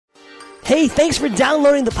Hey, thanks for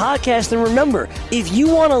downloading the podcast. And remember, if you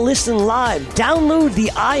want to listen live, download the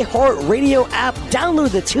iHeartRadio app,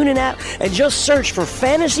 download the TuneIn app, and just search for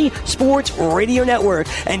Fantasy Sports Radio Network,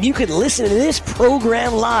 and you can listen to this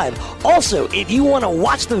program live. Also, if you want to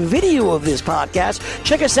watch the video of this podcast,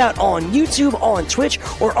 check us out on YouTube, on Twitch,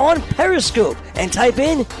 or on Periscope, and type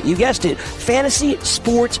in, you guessed it, Fantasy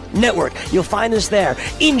Sports Network. You'll find us there.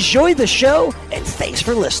 Enjoy the show, and thanks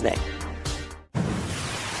for listening.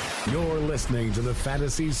 You're listening to the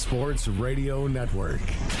Fantasy Sports Radio Network.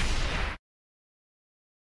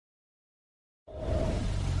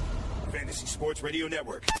 Fantasy Sports Radio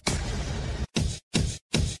Network.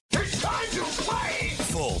 It's time to play!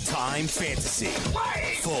 Full-time fantasy.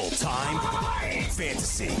 Play! Full-time Play!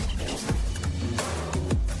 fantasy.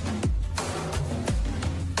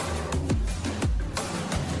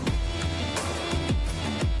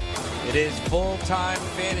 It is full-time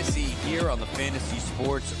fantasy here on the Fantasy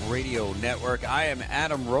Sports Radio Network. I am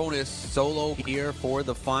Adam Ronis, solo here for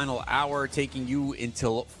the final hour, taking you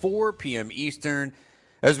until 4 p.m. Eastern,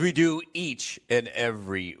 as we do each and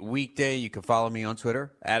every weekday. You can follow me on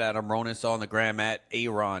Twitter, at Adam Ronis, on the gram, at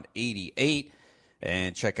Aaron88,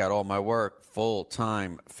 and check out all my work,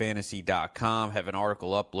 fulltimefantasy.com. Have an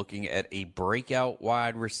article up looking at a breakout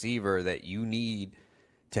wide receiver that you need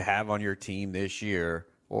to have on your team this year,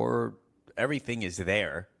 or everything is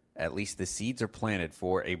there. At least the seeds are planted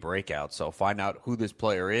for a breakout. So find out who this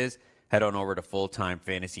player is. Head on over to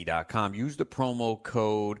fulltimefantasy.com. Use the promo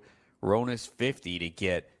code RONUS50 to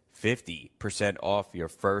get 50% off your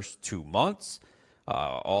first 2 months.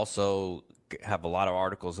 Also have a lot of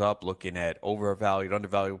articles up looking at overvalued,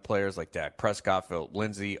 undervalued players like Dak Prescott, Philip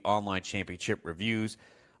Lindsay, online championship reviews,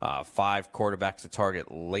 5 quarterbacks to target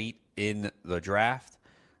late in the draft,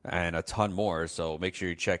 and a ton more. So make sure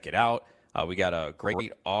you check it out. We got a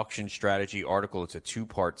great auction strategy article. It's a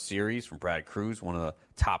 2-part series from Brad Cruz, one of the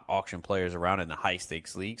top auction players around in the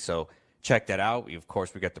high-stakes league. So check that out. Of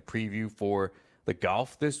course, we got the preview for the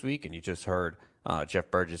golf this week, and you just heard Jeff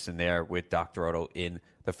Burgess in there with Dr. Otto in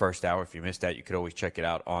the first hour. If you missed that, you could always check it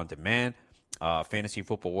out on demand. Fantasy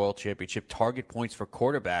Football World Championship target points for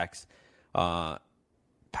quarterbacks.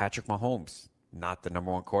 Patrick Mahomes, not the number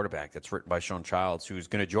one quarterback. That's written by Sean Childs, who's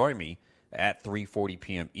going to join me at 3:40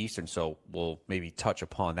 p.m. Eastern. So we'll maybe touch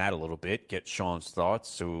upon that a little bit, get Sean's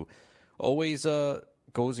thoughts, who always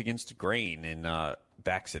goes against the grain and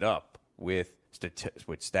backs it up with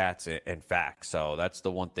stats and facts. So that's the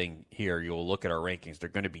one thing here. You'll look at our rankings. They're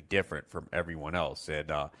going to be different from everyone else. And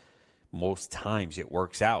most times it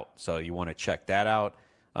works out. So you want to check that out.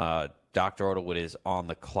 Dr. Otto is on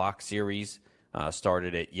the clock series.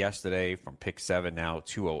 Started it yesterday from pick 7, now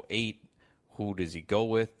 208. Who does he go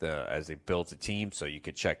with as he builds a team? So you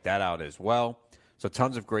could check that out as well. So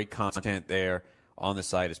tons of great content there on the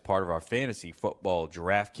site as part of our fantasy football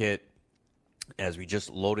draft kit, as we just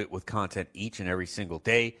load it with content each and every single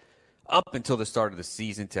day up until the start of the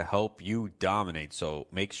season to help you dominate. So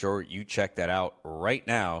make sure you check that out right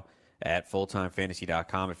now at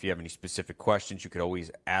fulltimefantasy.com. If you have any specific questions, you could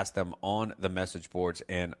always ask them on the message boards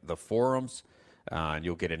and the forums. And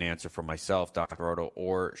you'll get an answer from myself, Dr. Otto,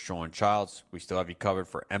 or Sean Childs. We still have you covered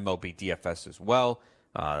for MLB DFS as well.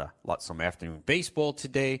 Some afternoon baseball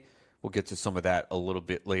today. We'll get to some of that a little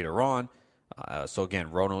bit later on. So again,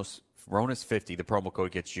 RONUS50, the promo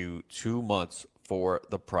code gets you 2 months for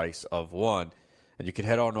the price of one. And you can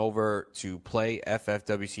head on over to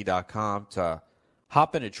playffwc.com to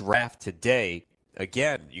hop in a draft today.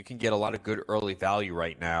 Again, you can get a lot of good early value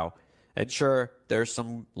right now. And sure, there's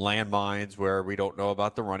some landmines where we don't know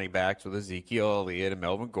about the running backs with Ezekiel Elliott and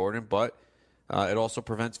Melvin Gordon, but it also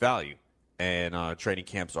prevents value. And training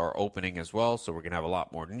camps are opening as well, so we're going to have a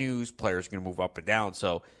lot more news. Players are going to move up and down.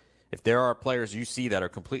 So if there are players you see that are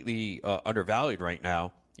completely undervalued right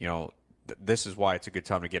now, this is why it's a good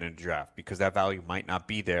time to get into draft, because that value might not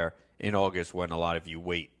be there in August when a lot of you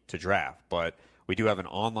wait to draft. But we do have an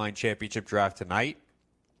online championship draft tonight,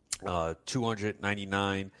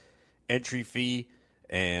 $299 entry fee,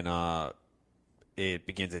 and it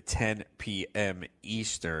begins at 10 p.m.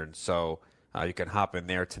 Eastern. So you can hop in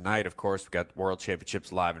there tonight. Of course, we've got World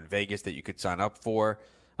Championships live in Vegas that you could sign up for.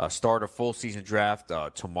 Start a full season draft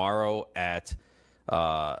tomorrow at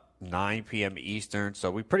 9 p.m. Eastern.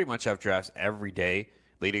 So we pretty much have drafts every day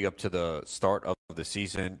leading up to the start of the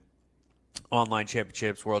season. Online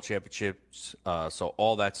championships, world championships, so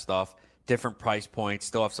all that stuff. Different price points.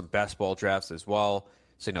 Still have some best ball drafts as well.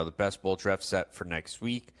 So, the best ball draft set for next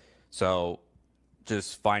week. So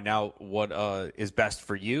just find out what is best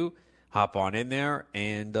for you. Hop on in there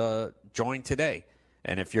and join today.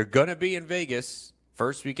 And if you're going to be in Vegas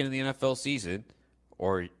first weekend of the NFL season,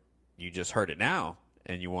 or you just heard it now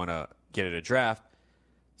and you want to get in a draft,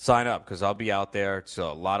 sign up because I'll be out there. It's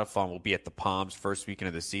a lot of fun. We'll be at the Palms first weekend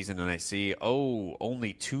of the season, and I see,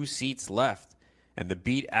 only 2 seats left and the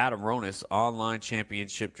Beat Adam Ronis online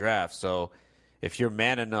championship draft. So if you're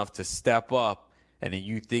man enough to step up and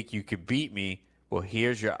you think you could beat me, well,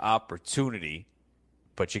 here's your opportunity.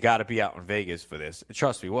 But you got to be out in Vegas for this. And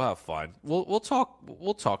trust me, we'll have fun. We'll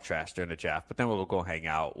talk trash during the draft, but then we'll go hang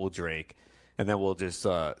out, we'll drink, and then we'll just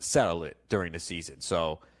settle it during the season.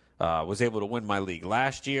 So was able to win my league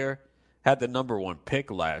last year, had the number 1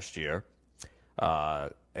 pick last year,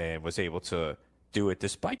 and was able to do it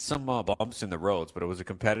despite some bumps in the roads. But it was a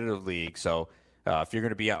competitive league. So if you're going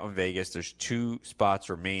to be out in Vegas, there's 2 spots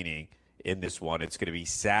remaining in this one. It's going to be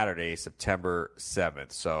Saturday, September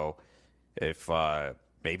 7th. So if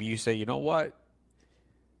maybe you say, you know what,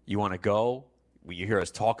 you want to go, you hear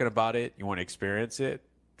us talking about it, you want to experience it,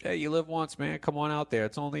 hey, you live once, man, come on out there.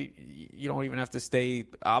 It's only, you don't even have to stay.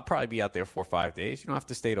 I'll probably be out there 4 or 5 days. You don't have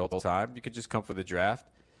to stay the whole time. You could just come for the draft.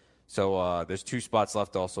 So there's 2 spots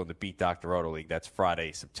left also in the Beat Dr. Roto League. That's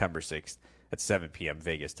Friday, September 6th at 7 p.m.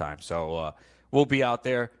 Vegas time. So we'll be out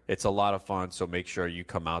there. It's a lot of fun, so make sure you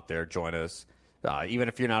come out there, join us. Even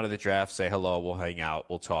if you're not in the draft, say hello. We'll hang out.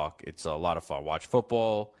 We'll talk. It's a lot of fun. Watch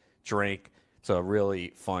football, drink. It's a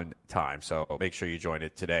really fun time. So make sure you join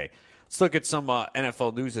it today. Let's look at some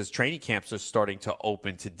NFL news as training camps are starting to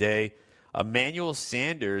open today. Emmanuel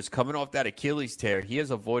Sanders, coming off that Achilles tear, he has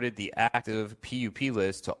avoided the active PUP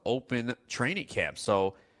list to open training camp.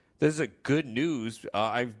 So this is a good news.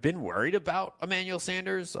 I've been worried about Emmanuel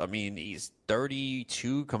Sanders. I mean, he's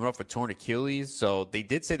 32, coming off a torn Achilles. So they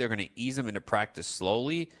did say they're going to ease him into practice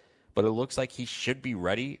slowly, but it looks like he should be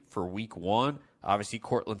ready for week 1. Obviously,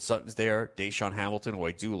 Cortland Sutton's there, Deshaun Hamilton, who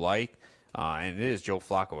I do like, and it is Joe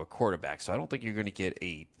Flacco, a quarterback. So I don't think you're going to get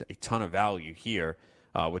a ton of value here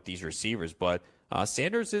with these receivers. But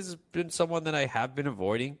Sanders has been someone that I have been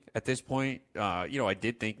avoiding at this point. I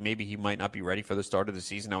did think maybe he might not be ready for the start of the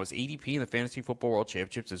season. Now, his ADP in the Fantasy Football World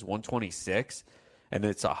Championships is 126, and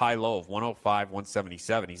it's a high low of 105,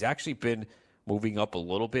 177. He's actually been moving up a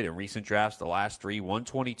little bit in recent drafts. The last 3,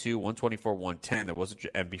 122, 124, 110.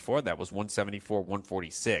 And before that was 174,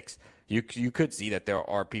 146. You could see that there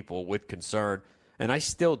are people with concern, and I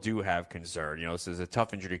still do have concern. This is a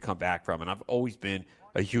tough injury to come back from, and I've always been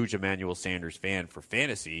a huge Emmanuel Sanders fan for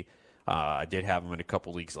fantasy. I did have him in a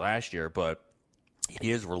couple leagues last year, but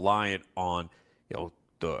he is reliant on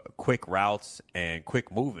the quick routes and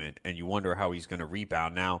quick movement, and you wonder how he's going to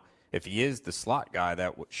rebound. Now, if he is the slot guy,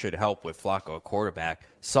 that should help with Flacco, a quarterback.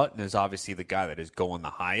 Sutton is obviously the guy that is going the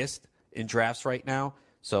highest in drafts right now.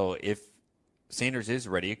 So if Sanders is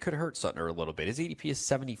ready, it could hurt Sutton a little bit. His ADP is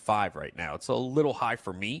 75 right now. It's a little high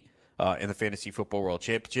for me in the Fantasy Football World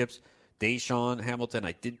Championships. Deshaun Hamilton,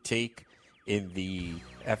 I did take in the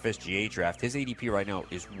FSGA draft. His ADP right now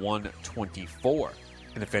is 124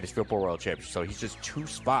 in the Fantasy Football World Championship. So he's just 2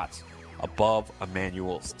 spots above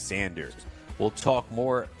Emmanuel Sanders. We'll talk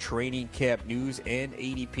more training camp news and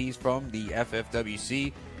ADPs from the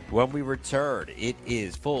FFWC when we return. It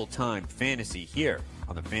is Full-Time Fantasy here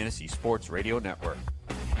on the Fantasy Sports Radio Network.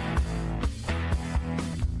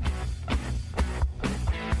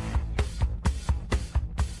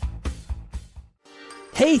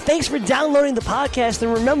 Hey, thanks for downloading the podcast.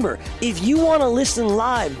 And remember, if you want to listen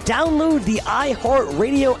live, download the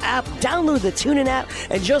iHeartRadio app, download the TuneIn app,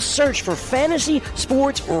 and just search for Fantasy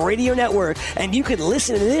Sports Radio Network, and you can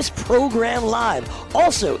listen to this program live.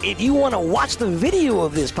 Also, if you want to watch the video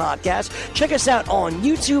of this podcast, check us out on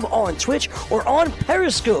YouTube, on Twitch, or on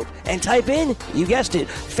Periscope, and type in, you guessed it,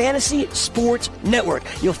 Fantasy Sports Network.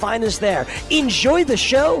 You'll find us there. Enjoy the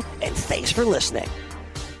show, and thanks for listening.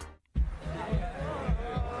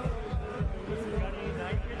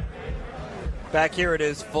 Back here it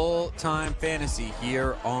is, Full-Time Fantasy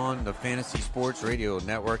here on the Fantasy Sports Radio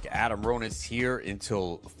Network. Adam Ronis here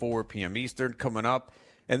until 4 p.m. Eastern. Coming up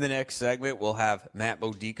in the next segment, we'll have Matt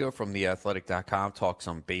Modica from TheAthletic.com talk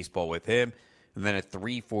some baseball with him. And then at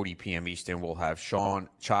 3:40 p.m. Eastern, we'll have Sean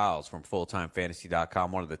Childs from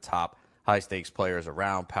FullTimeFantasy.com, one of the top high-stakes players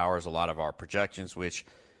around, powers a lot of our projections, which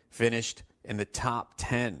finished in the top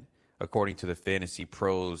 10 according to the Fantasy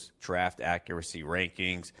Pros Draft Accuracy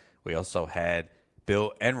Rankings. We also had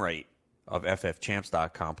Bill Enright of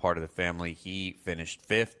FFChamps.com, part of the family. He finished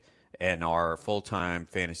 5th, and our full-time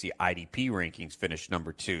fantasy IDP rankings finished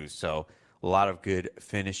number 2. So a lot of good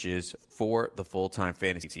finishes for the full-time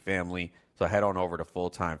fantasy family. So head on over to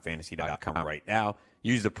fulltimefantasy.com right now.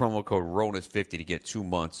 Use the promo code RONUS50 to get 2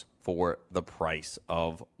 months for the price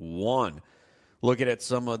of 1. Looking at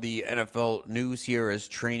some of the NFL news here as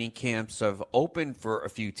training camps have opened for a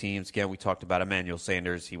few teams. Again, we talked about Emmanuel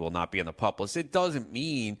Sanders. He will not be on the PUP list. It doesn't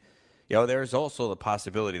mean, there's also the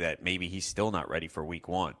possibility that maybe he's still not ready for week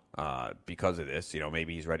 1 because of this.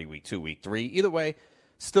 Maybe he's ready week 2, week 3. Either way,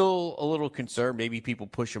 still a little concerned. Maybe people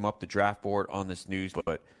push him up the draft board on this news,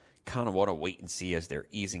 but kind of want to wait and see as they're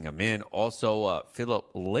easing him in. Also, Philip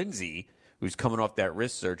Lindsay, who's coming off that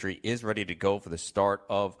wrist surgery, is ready to go for the start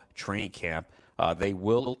of training camp. They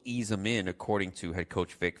will ease him in, according to head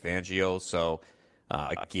coach Vic Fangio. So,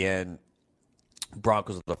 again,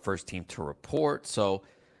 Broncos are the first team to report. So,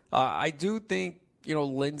 I do think,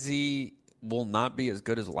 Lindsay will not be as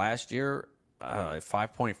good as last year,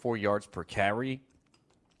 5.4 yards per carry.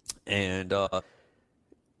 And I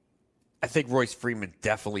think Royce Freeman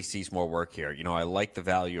definitely sees more work here. I like the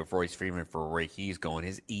value of Royce Freeman for where he's going.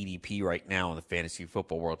 His ADP right now in the Fantasy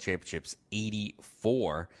Football World Championships,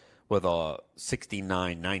 84 with a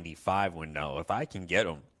 69.95 window. If I can get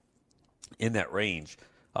him in that range,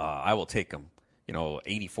 I will take him.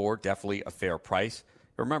 84, definitely a fair price.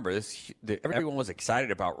 Remember, everyone was excited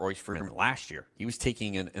about Royce Freeman last year. He was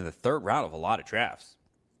taking in the third round of a lot of drafts.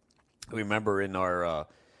 Remember in our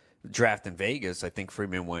draft in Vegas, I think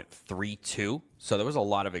Freeman went 3-2. So there was a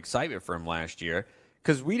lot of excitement for him last year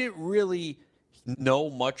because we didn't really know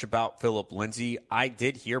much about Philip Lindsay. I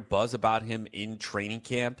did hear buzz about him in training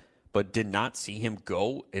camp, but did not see him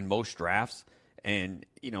go in most drafts. And,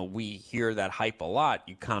 we hear that hype a lot.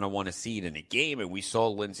 You kind of want to see it in a game. And we saw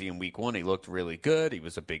Lindsay in week 1. He looked really good. He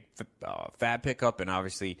was a big fab pickup, and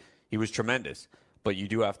obviously he was tremendous. But you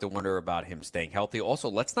do have to wonder about him staying healthy. Also,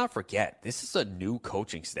 let's not forget, this is a new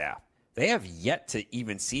coaching staff. They have yet to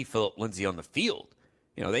even see Philip Lindsay on the field.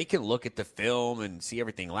 They can look at the film and see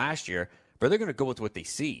everything last year, but they're going to go with what they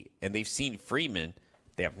see. And they've seen Freeman.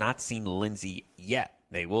 They have not seen Lindsay yet.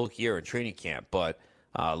 They will here in training camp. But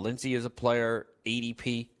Lindsay is a player,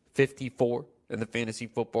 ADP 54 in the Fantasy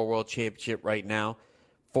Football World Championship right now.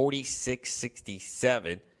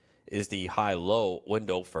 46.67 is the high-low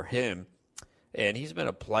window for him. And he's been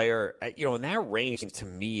a player, in that range, to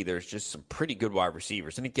me, there's just some pretty good wide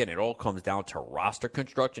receivers. And again, it all comes down to roster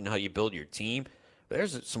construction, how you build your team. But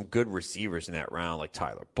there's some good receivers in that round, like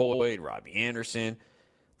Tyler Boyd, Robbie Anderson,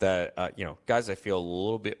 that, guys I feel a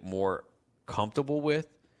little bit more comfortable with.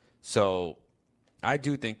 So I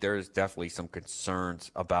do think there's definitely some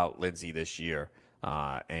concerns about Lindsay this year.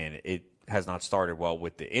 And it has not started well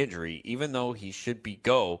with the injury, even though he should be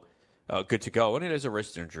good to go. And it is a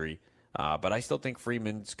wrist injury. But I still think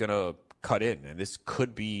Freeman's going to cut in, and this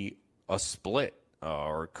could be a split,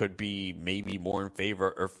 or it could be maybe more in favor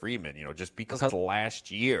of Freeman. Just because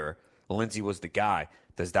last year Lindsay was the guy,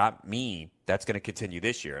 does that mean that's going to continue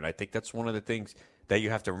this year? And I think that's one of the things that you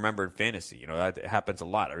have to remember in fantasy. That happens a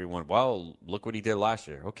lot. Everyone, well, look what he did last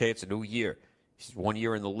year. Okay, it's a new year. He's 1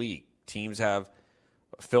 year in the league. Teams have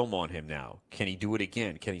film on him now. Can he do it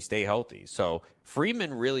again? Can he stay healthy? So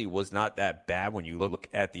Freeman really was not that bad when you look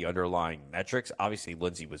at the underlying metrics. Obviously,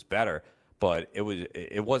 Lindsay was better, but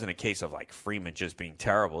it wasn't a case of like Freeman just being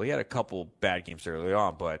terrible. He had a couple bad games early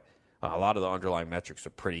on, but a lot of the underlying metrics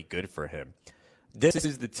are pretty good for him. This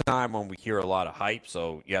is the time when we hear a lot of hype,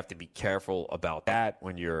 so you have to be careful about that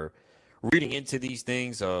when you're reading into these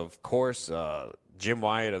things. Of course, Jim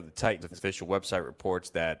Wyatt of the Titans official website reports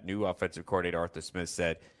that new offensive coordinator Arthur Smith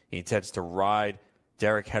said he intends to ride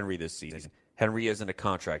Derrick Henry this season. Henry is in a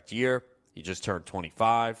contract year. He just turned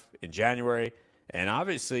 25 in January. And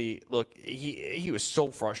obviously, look, he was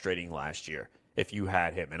so frustrating last year if you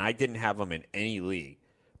had him. And I didn't have him in any league.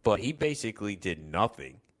 But he basically did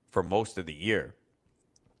nothing for most of the year.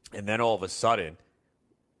 And then all of a sudden,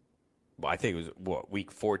 I think it was,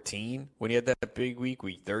 week 14 when he had that big week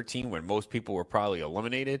 13 when most people were probably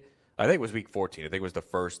eliminated. I think it was week 14. I think it was the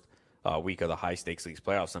first week of the high-stakes leagues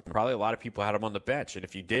playoffs. And probably a lot of people had him on the bench. And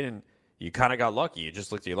if you didn't, you kind of got lucky. You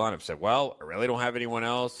just looked at your lineup and said, well, I really don't have anyone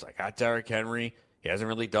else. I got Derrick Henry. He hasn't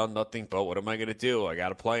really done nothing, but what am I going to do? I got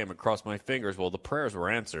to play him and cross my fingers. Well, the prayers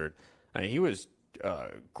were answered. I mean, he was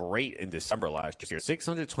great in December last year.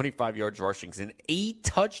 625 yards rushing and 8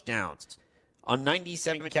 touchdowns on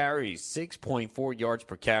 97 carries, 6.4 yards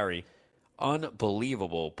per carry.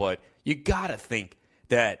 Unbelievable. But you got to think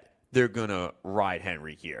that they're going to ride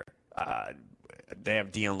Henry here. They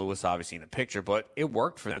have Dion Lewis obviously in the picture, but it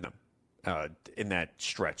worked for them in that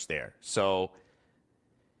stretch there. So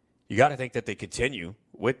you got to think that they continue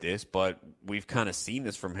with this, but we've kind of seen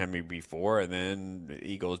this from Henry before, and then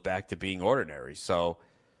he goes back to being ordinary. So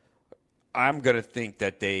I'm going to think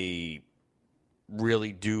that they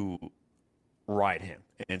really do ride him.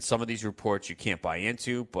 And some of these reports you can't buy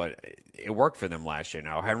into, but it worked for them last year.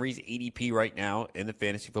 Now, Henry's ADP right now in the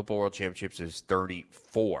Fantasy Football World Championships is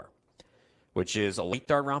 34, which is a late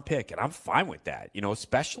third-round pick, and I'm fine with that. You know,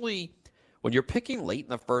 especially when you're picking late in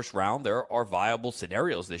the first round, there are viable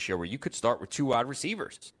scenarios this year where you could start with 2 wide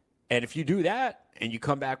receivers. And if you do that and you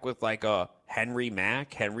come back with like a Henry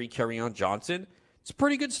Mack, Henry Kerryon Johnson, it's a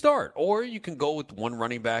pretty good start. Or you can go with 1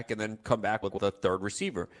 running back and then come back with a 3rd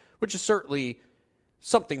receiver, which is certainly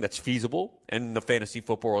something that's feasible in the Fantasy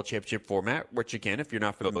Football World Championship format, which, again, if you're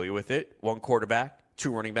not familiar with it, 1 quarterback,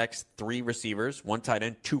 2 running backs, 3 receivers, 1 tight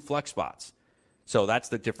end, 2 flex spots. So that's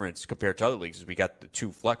the difference compared to other leagues is we got the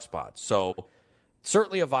 2 flex spots. So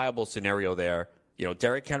certainly a viable scenario there. You know,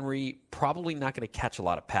 Derrick Henry probably not going to catch a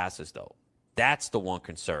lot of passes, though. That's the one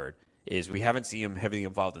concern, is we haven't seen him heavily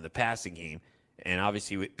involved in the passing game. And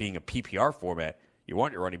obviously, with being a PPR format, you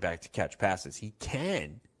want your running back to catch passes. He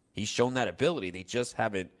can. He's shown that ability. They just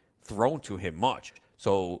haven't thrown to him much.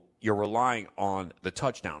 So you're relying on the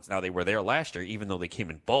touchdowns. Now, they were there last year, even though they came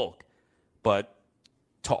in bulk. But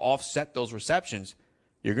to offset those receptions,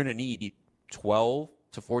 you're going to need 12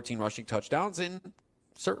 to 14 rushing touchdowns, and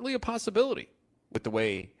certainly a possibility with the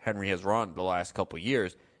way Henry has run the last couple of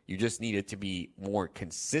years. You just need it to be more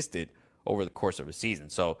consistent over the course of a season.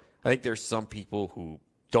 So I think there's some people who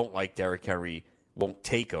don't like Derrick Henry, won't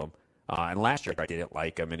take him. And last year I didn't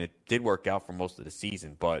like him, and it did work out for most of the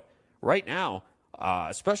season. But right now,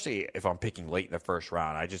 especially if I'm picking late in the first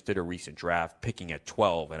round, I just did a recent draft picking at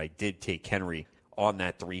 12, and I did take Henry on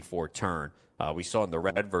that 3-4 turn. We saw in the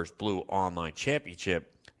Red vs. Blue Online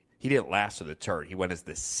Championship, he didn't last to the turn. He went as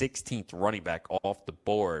the 16th running back off the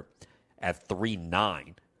board at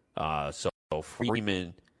 3-9. So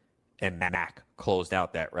Freeman and Mack closed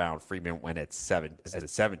out that round. Freeman went at 7 as the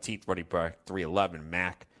 17th running back, 3-11.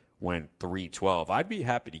 Mack went 3-12. I'd be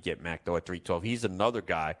happy to get Mack, though, at 3-12. He's another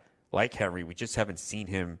guy like Henry. We just haven't seen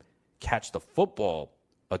him catch the football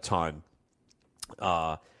a ton.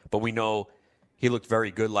 But we know he looked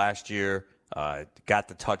very good last year, got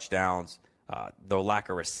the touchdowns. The lack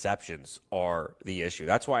of receptions are the issue.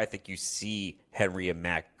 That's why I think you see Henry and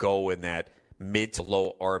Mack go in that mid to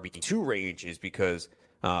low RB2 range, is because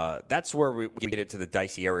that's where we get into the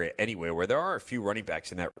dicey area anyway, where there are a few running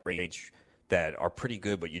backs in that range that are pretty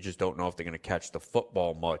good, but you just don't know if they're going to catch the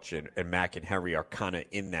football much. And Mack and Henry are kind of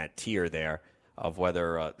in that tier there of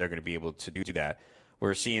whether they're going to be able to do that.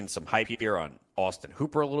 We're seeing some hype here on Austin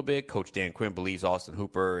Hooper a little bit. Coach Dan Quinn believes Austin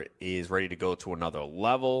Hooper is ready to go to another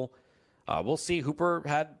level. We'll see. Hooper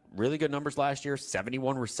had really good numbers last year,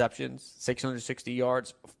 71 receptions, 660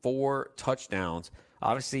 yards, 4 touchdowns.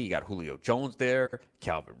 Obviously, you got Julio Jones there,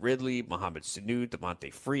 Calvin Ridley, Mohamed Sanu,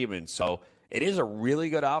 Devontae Freeman. So it is a really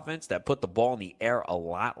good offense that put the ball in the air a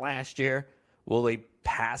lot last year. Will they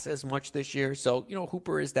pass as much this year? So, you know,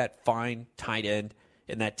 Hooper is that fine tight end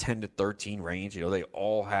in that 10 to 13 range. You know, they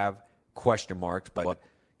all have question marks, but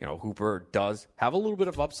you know, Hooper does have a little bit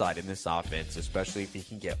of upside in this offense, especially if he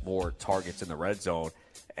can get more targets in the red zone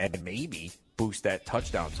and maybe boost that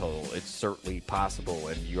touchdown total. It's certainly possible,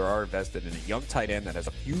 and you are invested in a young tight end that has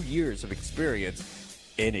a few years of experience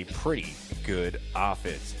in a pretty good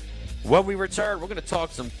offense. When we return, we're going to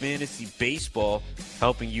talk some fantasy baseball,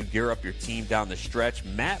 helping you gear up your team down the stretch.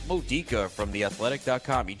 Matt Modica from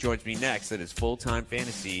TheAthletic.com. He joins me next at his Full-Time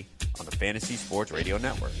Fantasy on the Fantasy Sports Radio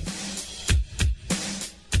Network.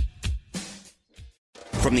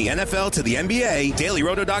 From the NFL to the NBA,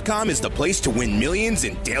 DailyRoto.com is the place to win millions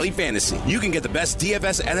in daily fantasy. You can get the best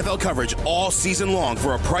DFS NFL coverage all season long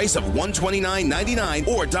for a price of $129.99,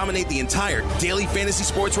 or dominate the entire daily fantasy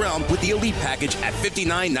sports realm with the Elite Package at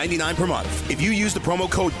 $59.99 per month. If you use the promo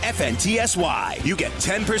code FNTSY, you get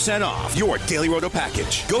 10% off your Daily Roto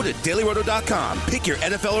package. Go to DailyRoto.com, pick your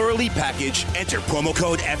NFL or Elite Package, enter promo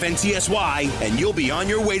code FNTSY, and you'll be on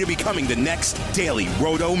your way to becoming the next Daily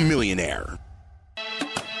Roto millionaire.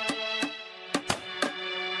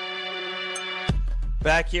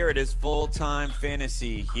 Back here, it is Full-Time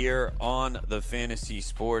Fantasy here on the Fantasy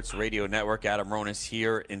Sports Radio Network. Adam Ronis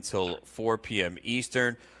here until 4 p.m.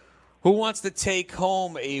 Eastern. Who wants to take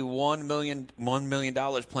home a $1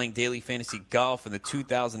 million playing daily fantasy golf in the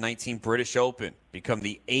 2019 British Open? Become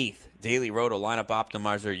the 8th Daily Roto lineup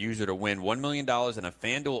optimizer user to win $1 million in a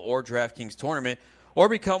FanDuel or DraftKings tournament, or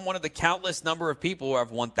become one of the countless number of people who have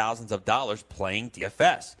won thousands of dollars playing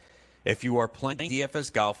DFS. If you are playing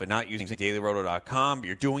DFS golf and not using DailyRoto.com,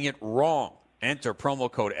 you're doing it wrong. Enter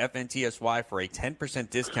promo code FNTSY for a 10%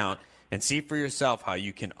 discount and see for yourself how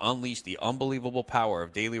you can unleash the unbelievable power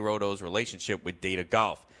of Daily Roto's relationship with Data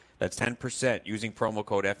Golf. That's 10% using promo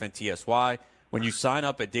code FNTSY when you sign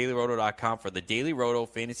up at dailyroto.com for the Daily Roto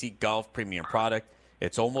Fantasy Golf Premium product.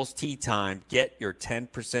 It's almost tee time. Get your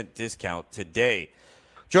 10% discount today.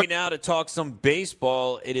 Joining now to talk some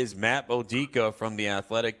baseball, it is Matt Modica from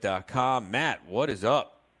theathletic.com. Matt, what is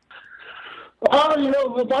up?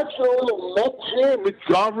 We're watching a little Mets here.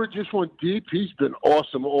 McGovern just went deep. He's been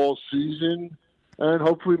awesome all season. And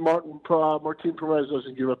hopefully Martin Perez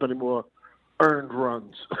doesn't give up any more earned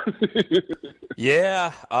runs.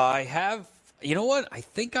 Yeah, I have. You know what? I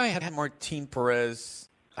think I had Martin Perez.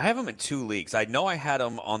 I have him in 2 leagues. I know I had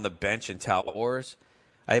him on the bench in Tout Wars.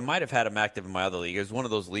 I might have had him active in my other league. It was one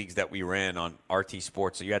of those leagues that we ran on RT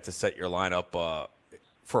Sports, so you had to set your lineup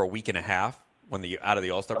for a week and a half when out of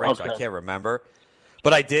the All-Star break, so I can't remember.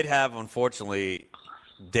 But I did have, unfortunately,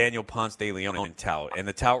 Daniel Ponce de Leon in Tout. And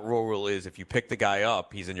the Tout rule is if you pick the guy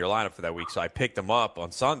up, he's in your lineup for that week. So I picked him up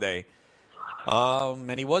on Sunday.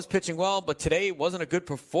 And he was pitching well, but today wasn't a good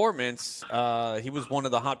performance. He was one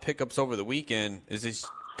of the hot pickups over the weekend. Is this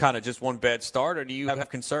kind of just one bad start, or do you have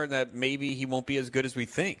concern that maybe he won't be as good as we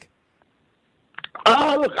think?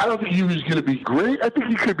 Look, I don't think he was going to be great. I think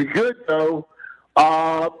he could be good, though.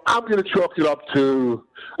 I'm going to chalk it up to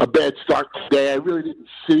a bad start today. I really didn't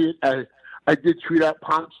see it. I did tweet out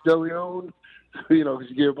Ponce de Leon, because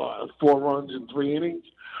he gave 4 runs in 3 innings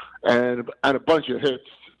and a bunch of hits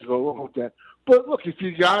to go along with that. But look, if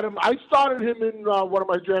you got him, I started him in one of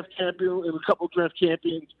my draft champions, in a couple of draft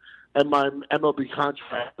champions, and my MLB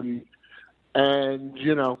contract. And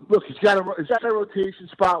look, he's got a rotation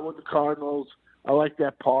spot with the Cardinals. I like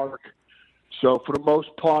that park. So for the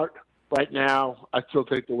most part, right now, I still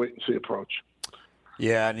take the wait and see approach.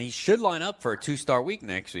 Yeah, and he should line up for a 2-star week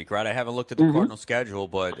next week, right? I haven't looked at the Cardinal schedule,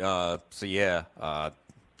 but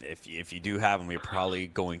if you do have him, you're probably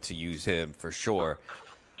going to use him for sure.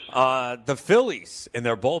 The Phillies in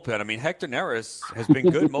their bullpen. I mean, Hector Neris has been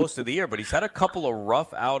good most of the year, but he's had a couple of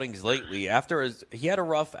rough outings lately. He had a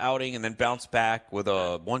rough outing and then bounced back with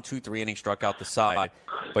a 1-2-3 inning, struck out the side.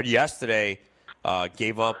 But yesterday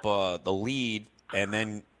gave up the lead and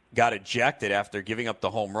then got ejected after giving up the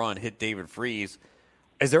home run, hit David Freese.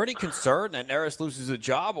 Is there any concern that Neris loses a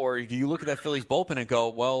job, or do you look at that Phillies bullpen and go,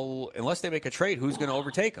 well, unless they make a trade, who's going to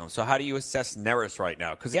overtake him? So how do you assess Neris right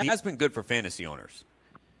now? Because he has been good for fantasy owners.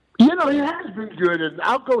 He has been good, and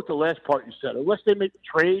I'll go with the last part you said. Unless they make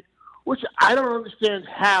a trade, which I don't understand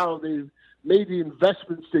how they've made the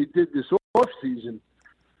investments they did this offseason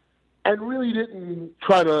and really didn't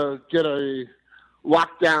try to get a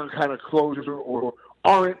lockdown kind of closer or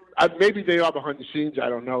aren't. Maybe they are behind the scenes, I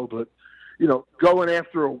don't know, but going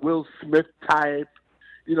after a Will Smith type,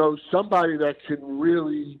 somebody that can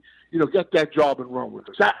really, get that job and run with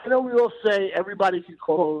us. I know we all say everybody can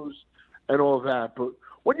close and all that, but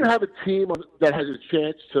when you have a team that has a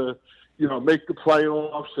chance to, make the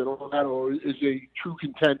playoffs and all that, or is a true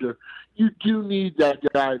contender, you do need that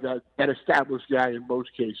guy, that established guy in most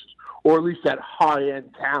cases, or at least that high-end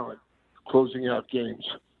talent closing out games.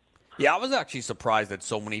 Yeah, I was actually surprised that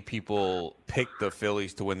so many people picked the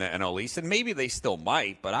Phillies to win the NL East, and maybe they still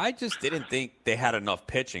might, but I just didn't think they had enough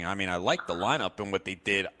pitching. I mean, I liked the lineup and what they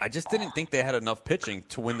did. I just didn't think they had enough pitching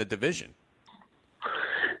to win the division.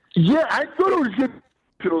 Yeah, I thought it was good,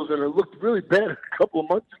 and it looked really bad a couple of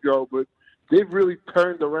months ago, but they've really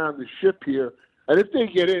turned around the ship here. And if they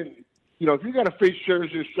get in, if you got to face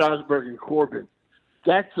Scherzer, Strasburg, and Corbin,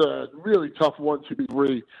 that's a really tough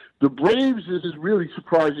 1-2-3. The Braves is really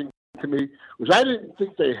surprising to me, because I didn't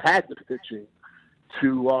think they had the pitching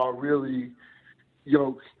to really,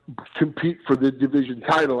 compete for the division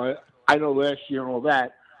title. I know last year and all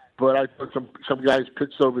that, but I thought some guys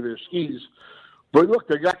pitched over their skis. But look,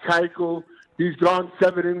 they got Keuchel. He's gone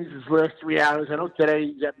 7 innings his last 3 hours. I know today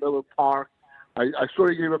he's at Miller Park. I saw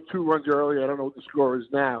he gave up 2 runs early. I don't know what the score is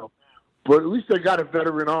now. But at least they got a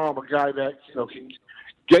veteran arm, a guy that can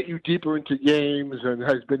get you deeper into games and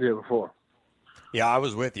has been here before. Yeah, I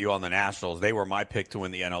was with you on the Nationals. They were my pick to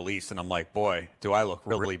win the NL East, and I'm like, boy, do I look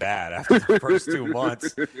really bad after the first 2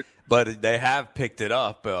 months. But they have picked it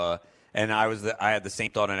up, and I had the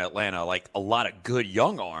same thought in Atlanta, like a lot of good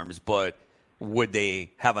young arms, but would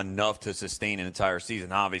they have enough to sustain an entire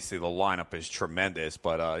season? Obviously, the lineup is tremendous,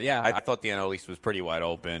 but I thought the NL East was pretty wide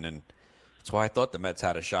open, and that's why I thought the Mets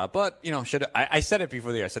had a shot. But I said it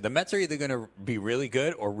before the year. I said the Mets are either going to be really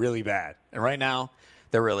good or really bad, and right now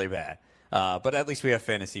they're really bad. But at least we have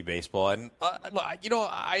fantasy baseball, and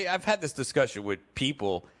I've had this discussion with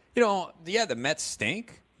people. The Mets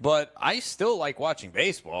stink, but I still like watching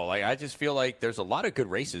baseball. Like, I just feel like there's a lot of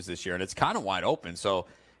good races this year, and it's kind of wide open. So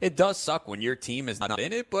it does suck when your team is not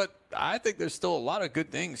in it, but I think there's still a lot of good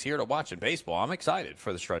things here to watch in baseball. I'm excited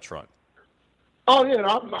for the stretch run. Oh, yeah,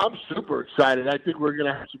 I'm super excited. I think we're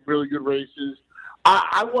going to have some really good races.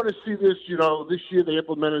 I want to see this, this year they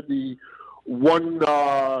implemented the one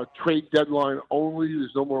trade deadline only.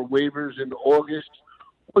 There's no more waivers in August,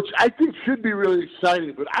 which I think should be really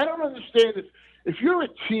exciting. But I don't understand if you're a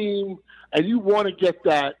team and you want to get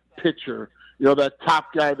that pitcher, that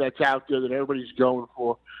top guy that's out there that everybody's going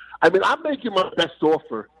for. I mean, I'm making my best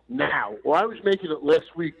offer now, or I was making it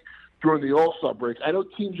last week during the All-Star break. I know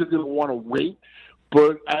teams are going to want to wait,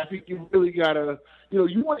 but I think you really got to,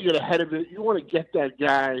 you want to get ahead of it. You want to get that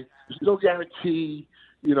guy. There's no guarantee,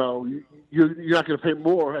 you're not going to pay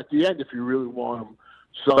more at the end if you really want him.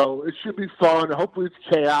 So it should be fun. Hopefully it's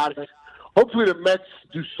chaotic. Hopefully the Mets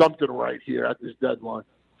do something right here at this deadline.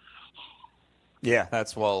 Yeah,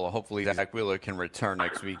 hopefully Zach Wheeler can return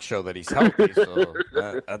next week, show that he's healthy. So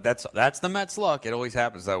that's the Mets' luck. It always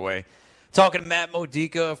happens that way. Talking to Matt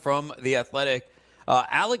Modica from The Athletic.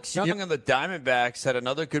 Alex Young on the Diamondbacks had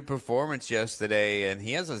another good performance yesterday, and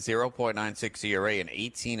he has a 0.96 ERA in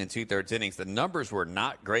 18 2/3 innings. The numbers were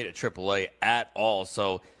not great at AAA at all.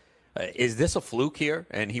 So is this a fluke here,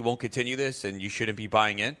 and he won't continue this, and you shouldn't be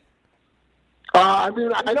buying in? I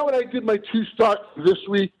know when I did my 2 starts this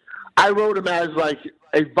week, I wrote him as like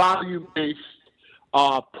a volume-based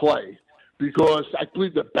play because I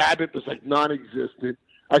believe the BABIP was like non-existent.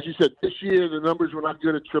 As you said, this year the numbers were not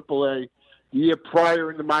good at AAA. The year prior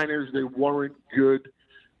in the minors, they weren't good.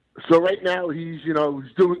 So right now he's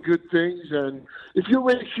doing good things. And if your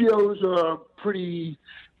ratios are pretty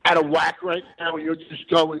out of whack right now and you're just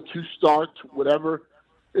going 2 starts, whatever,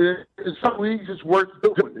 in some leagues it's worth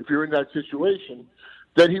doing if you're in that situation.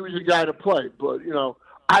 Then he was a guy to play. But,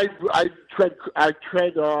 I tread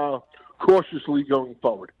cautiously going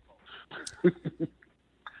forward.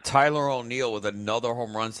 Tyler O'Neill with another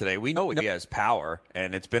home run today. We know he has power,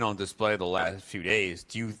 and it's been on display the last few days.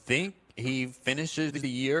 Do you think he finishes the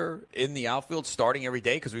year in the outfield starting every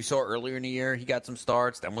day? Because we saw earlier in the year he got some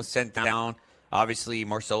starts, then was sent down. Obviously,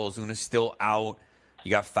 Marcell Ozuna's still out.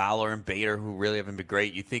 You got Fowler and Bader, who really haven't been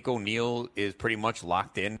great. You think O'Neill is pretty much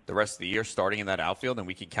locked in the rest of the year starting in that outfield, and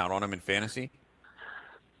we can count on him in fantasy?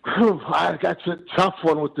 That's a tough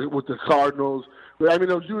one with the Cardinals. But,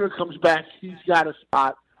 Ozuna comes back. He's got a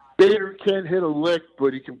spot. Bader can't hit a lick,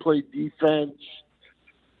 but he can play defense.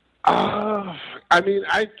 I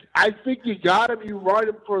think you got him. You ride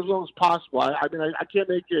him for as long as possible. I can't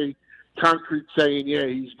make a concrete saying, yeah,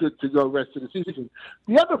 he's good to go rest of the season.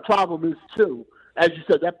 The other problem is, too, as you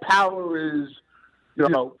said, that power is,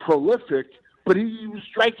 prolific, but he was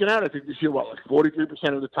striking out, I think, this year, like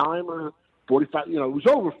 43% of the time or 45, it was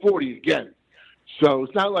over 40 again. So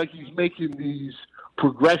it's not like he's making these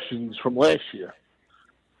progressions from last year.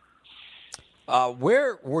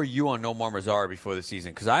 Where were you on Nomar Mazara before the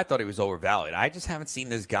season? Because I thought he was overvalued. I just haven't seen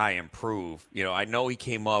this guy improve. I know he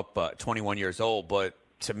came up 21 years old, but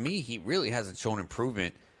to me, he really hasn't shown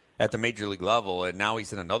improvement at the major league level. And now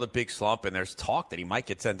he's in another big slump, and there's talk that he might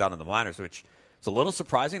get sent down in the minors, which is a little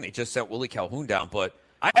surprising. They just sent Willie Calhoun down, but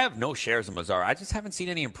I have no shares of Mazara. I just haven't seen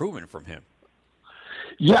any improvement from him.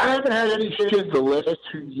 Yeah, I haven't had any shares the last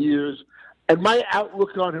 2 years. And my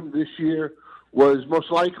outlook on him this year was most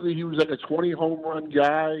likely he was like a 20 home run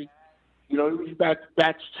guy. He bats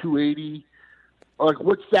 280. Like,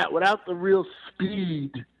 what's that? Without the real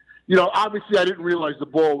speed. Obviously I didn't realize the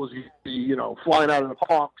ball was, flying out of the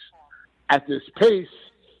parks at this pace.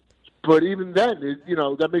 But even then,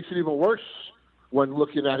 that makes it even worse when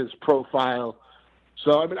looking at his profile.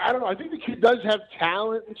 So, I don't know. I think the kid does have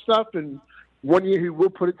talent and stuff, and one year he will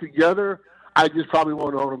put it together. I just probably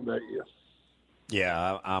won't own him that year.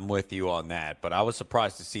 Yeah, I'm with you on that, but I was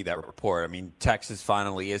surprised to see that report. Texas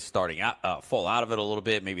finally is starting fall out of it a little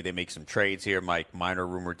bit. Maybe they make some trades here. Mike Minor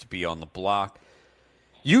rumored to be on the block.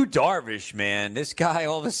 Yu Darvish, man, this guy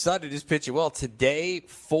all of a sudden is pitching well. Today,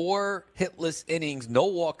 4 hitless innings, no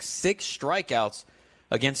walks, 6 strikeouts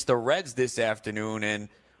against the Reds this afternoon, and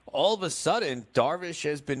all of a sudden, Darvish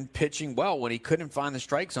has been pitching well when he couldn't find the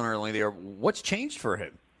strike zone early there. What's changed for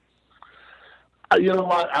him? You know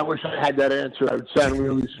what? I wish I had that answer. I would sound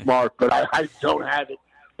really smart, but I don't have it.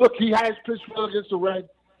 Look, he has pitched well against the Reds.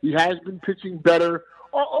 He has been pitching better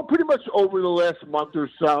pretty much over the last month or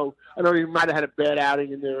so. I know he might have had a bad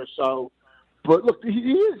outing in there or so. But, look,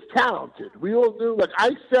 he is talented. We all knew. Like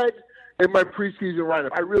I said in my preseason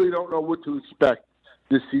write-up, I really don't know what to expect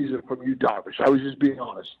this season from Yu Darvish. I was just being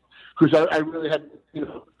honest. Because I really had,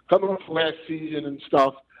 coming off last season and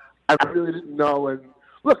stuff, I really didn't know. And,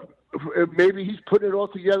 look, maybe he's putting it all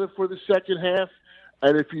together for the second half.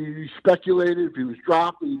 And if you speculated, if he was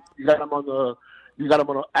dropped, you got him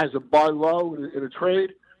as a buy low in a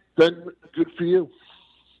trade, then good for you.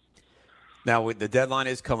 Now, with the deadline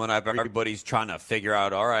is coming up, everybody's trying to figure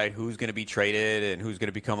out, all right, who's going to be traded and who's going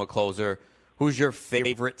to become a closer. Who's your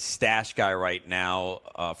favorite stash guy right now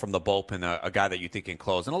from the bullpen, a guy that you think can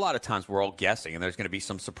close? And a lot of times we're all guessing, and there's going to be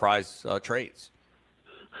some surprise trades.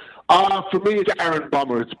 For me, it's Aaron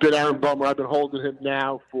Bummer. It's been Aaron Bummer. I've been holding him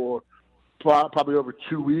now for probably over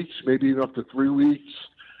 2 weeks, maybe even up to 3 weeks.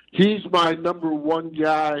 He's my number one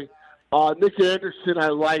guy. Nick Anderson I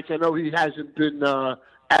like. I know he hasn't been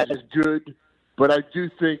as good, but I do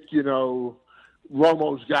think,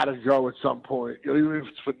 Romo's got to go at some point. Even if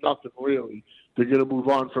it's for nothing, really. They're going to move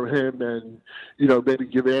on from him and, maybe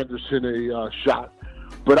give Anderson a shot.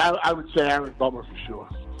 But I would say Aaron Bummer for sure.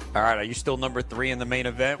 All right. Are you still number 3 in the main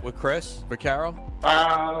event with Chris Vaccaro?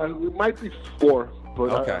 It might be 4.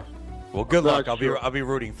 But, okay. Well, good luck. Sure. I'll be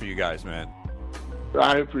rooting for you guys, man.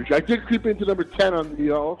 I appreciate it. I did creep into number 10 on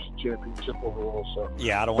the Austin Championship overall. So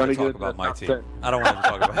yeah, I don't want to talk about my team. 10. I don't want to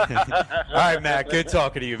talk about it. All right, Matt. Good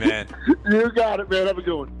talking to you, man. You got it, man. Have a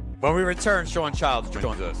good one. When we return, Sean Childs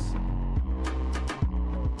joins us.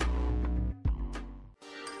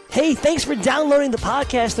 Hey, thanks for downloading the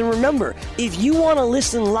podcast. And remember, if you want to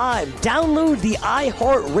listen live, download the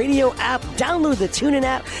iHeartRadio app, download the TuneIn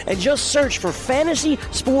app, and just search for Fantasy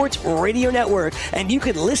Sports Radio Network, and you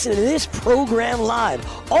can listen to this program live.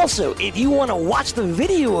 Also, if you want to watch the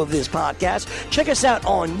video of this podcast, check us out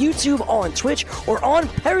on YouTube, on Twitch, or on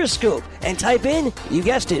Periscope, and type in, you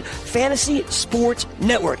guessed it, Fantasy Sports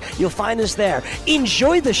Network. You'll find us there.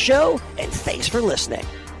 Enjoy the show, and thanks for listening.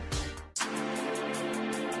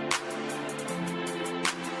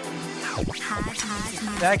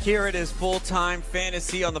 Back here, it is full-time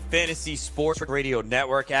fantasy on the Fantasy Sports Radio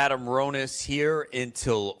Network. Adam Ronis here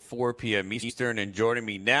until 4 p.m. Eastern, and joining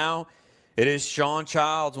me now, it is Sean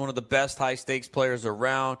Childs, one of the best high-stakes players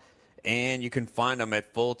around, and you can find him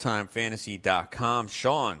at fulltimefantasy.com.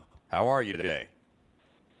 Sean, how are you today?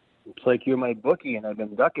 It's like you're my bookie, and I've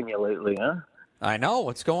been ducking you lately, huh? I know.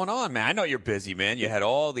 What's going on, man? I know you're busy, man. You had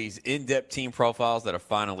all these in-depth team profiles that are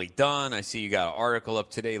finally done. I see you got an article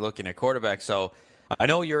up today looking at quarterbacks, so I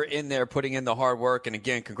know you're in there putting in the hard work. And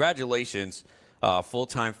again, congratulations.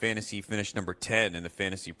 Full-time fantasy finished number 10 in the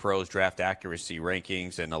Fantasy Pros draft accuracy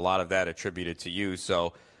rankings, and a lot of that attributed to you.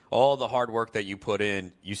 So all the hard work that you put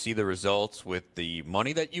in, you see the results with the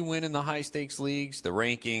money that you win in the high-stakes leagues, the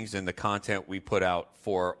rankings, and the content we put out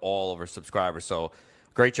for all of our subscribers. So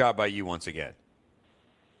great job by you once again.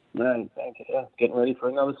 Right, thank you. Yeah, getting ready for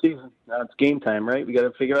another season. Now it's game time, right? We got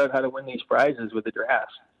to figure out how to win these prizes with the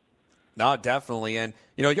draft. No, definitely. And,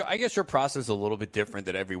 I guess your process is a little bit different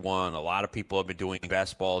than everyone. A lot of people have been doing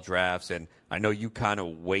best ball drafts, and I know you kind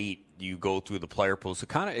of you go through the player pool. So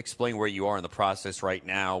kind of explain where you are in the process right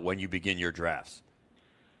now when you begin your drafts.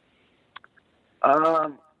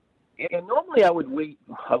 Normally I would wait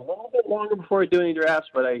a little bit longer before I do any drafts,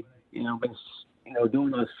 but I, been,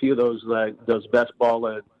 doing a few of those best ball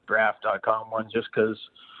at draft.com ones just because,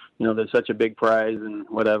 there's such a big prize and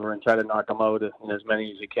whatever, and try to knock them out in as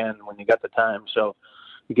many as you can when you got the time. So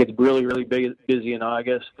it gets really, really busy in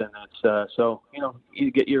August, and it's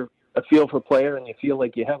you get a feel for player, and you feel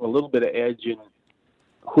like you have a little bit of edge in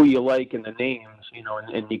who you like and the names,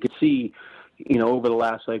 and you could see, over the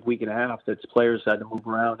last week and a half that players had to move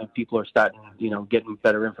around and people are starting, getting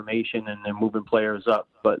better information and they're moving players up.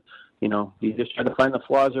 But you just try to find the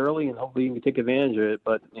flaws early and hopefully you can take advantage of it.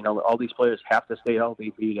 But, all these players have to stay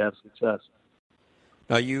healthy for you to have success.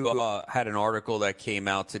 Now, you had an article that came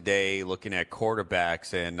out today looking at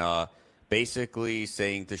quarterbacks and basically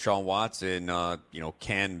saying Deshaun Watson,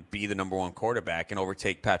 can be the number one quarterback and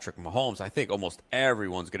overtake Patrick Mahomes. I think almost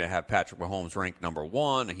everyone's going to have Patrick Mahomes ranked number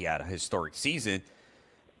one. He had a historic season.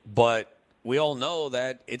 But we all know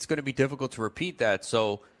that it's going to be difficult to repeat that.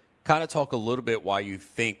 So kind of talk a little bit why you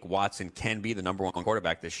think Watson can be the number one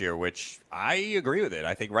quarterback this year, which I agree with it.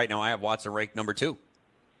 I think right now I have Watson ranked number 2.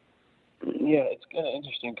 Yeah, it's kind of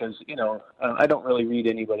interesting because, I don't really read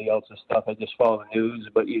anybody else's stuff. I just follow the news.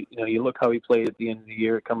 But, you look how he played at the end of the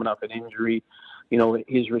year, coming off an injury.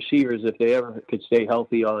 His receivers, if they ever could stay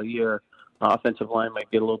healthy all year, offensive line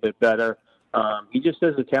might get a little bit better. He just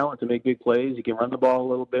has the talent to make big plays. He can run the ball a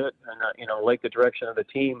little bit and, like the direction of the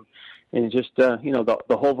team. And just,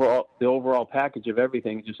 the overall package of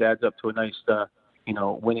everything just adds up to a nice,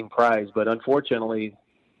 winning prize. But unfortunately,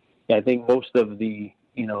 I think most of the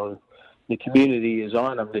community is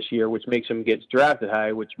on him this year, which makes him get drafted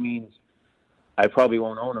high, which means I probably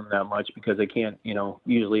won't own him that much because I can't,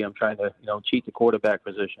 usually I'm trying to, cheat the quarterback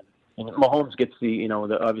position. And Mahomes gets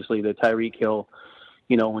obviously the Tyreek Hill,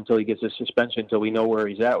 until he gets his suspension, until we know where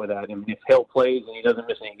he's at with that. And if Hill plays and he doesn't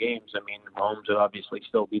miss any games, Mahomes would obviously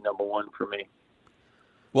still be number one for me.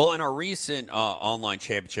 Well, in our recent online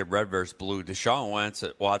championship, Red vs. Blue, Deshaun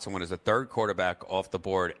Watson went as a third quarterback off the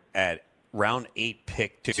board at round 8,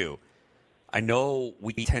 pick 2. I know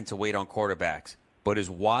we tend to wait on quarterbacks, but does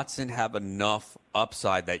Watson have enough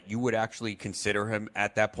upside that you would actually consider him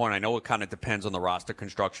at that point? I know it kind of depends on the roster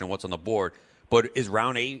construction and what's on the board, but is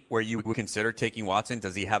round 8 where you would consider taking Watson?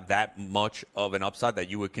 Does he have that much of an upside that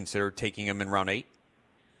you would consider taking him in round 8?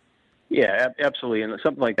 Yeah, absolutely. And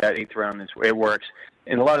something like that, 8th round, is where it works.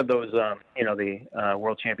 In a lot of those, the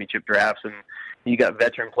World Championship drafts, and you got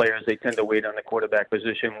veteran players, they tend to wait on the quarterback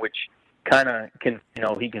position, which kind of can,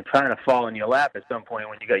 he can kind of fall in your lap at some point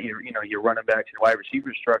when you got your running backs and wide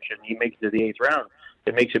receiver structure, and he makes it to the 8th round.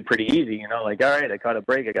 It makes it pretty easy, like, all right, I caught a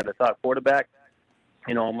break, I got a top quarterback.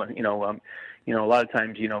 A lot of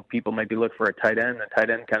times, people might be looking for a tight end. The tight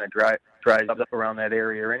end kind of dries up around that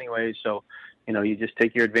area anyway, so. You just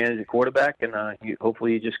take your advantage of quarterback, and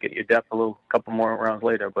hopefully you just get your depth a couple more rounds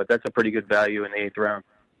later. But that's a pretty good value in the 8th round.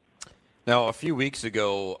 Now, a few weeks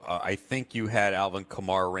ago, I think you had Alvin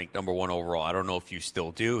Kamara ranked number 1 overall. I don't know if you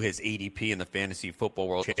still do. His ADP in the Fantasy Football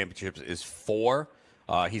World Championships is 4.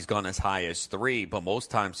 He's gone as high as 3, but most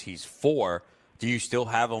times he's 4. Do you still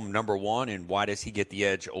have him number 1, and why does he get the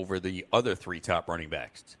edge over the other 3 top running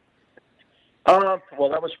backs? Well,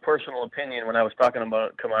 that was personal opinion when I was talking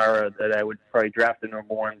about Kamara, that I would probably draft the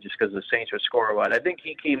number 1 just because the Saints would score a lot. I think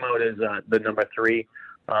he came out as the number 3.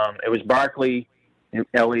 It was Barkley,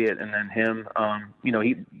 Elliott, and then him.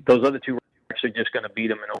 Those other 2 are actually just going to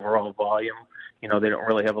beat him in overall volume. They don't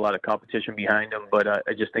really have a lot of competition behind him, but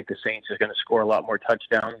I just think the Saints is going to score a lot more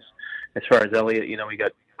touchdowns. As far as Elliott, we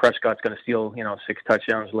got Prescott's going to steal, 6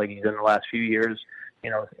 touchdowns like he's done the last few years.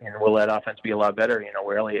 And will that offense be a lot better,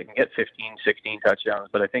 where Elliott can get 15, 16 touchdowns,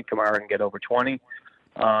 but I think Kamara can get over 20.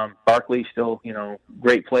 Barkley still,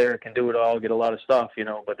 great player, can do it all, get a lot of stuff,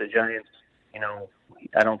 but the Giants,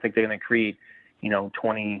 I don't think they're going to create,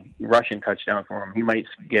 20 rushing touchdowns for him. He might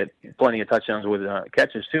get plenty of touchdowns with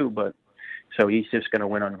catches too, but so he's just going to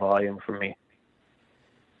win on volume for me.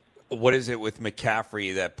 What is it with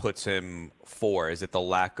McCaffrey that puts him 4? Is it the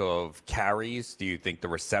lack of carries? Do you think the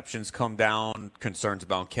receptions come down? Concerns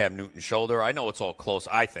about Cam Newton's shoulder? I know it's all close,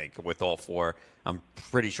 I think, with all 4. I'm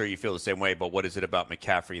pretty sure you feel the same way, but what is it about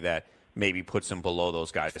McCaffrey that maybe puts him below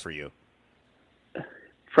those guys for you?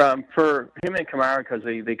 For him and Kamara, because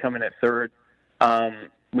they come in at 3rd,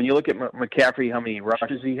 when you look at McCaffrey, how many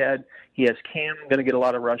rushes he has Cam going to get a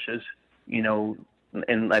lot of rushes,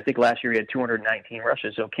 and I think last year he had 219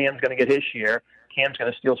 rushes. So Cam's going to get his share. Cam's going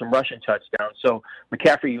to steal some rushing touchdowns. So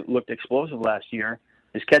McCaffrey looked explosive last year.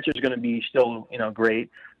 His catches are going to be still, great.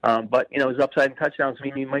 But, his upside in touchdowns,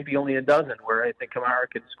 he might be only a dozen, where I think Kamara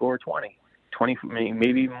could score 20,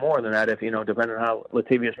 maybe even more than that if, depending on how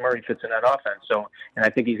Latavius Murray fits in that offense. So, and I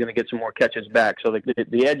think he's going to get some more catches back. So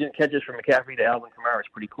the edge in catches from McCaffrey to Alvin Kamara is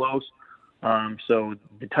pretty close. So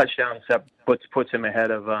the touchdown set puts him ahead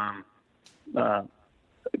of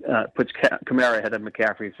puts Kamara ahead of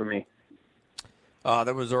McCaffrey for me.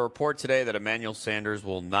 There was a report today that Emmanuel Sanders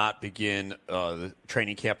will not begin the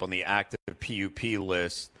training camp on the active PUP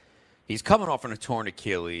list. He's coming off on a torn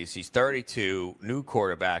Achilles. He's 32, new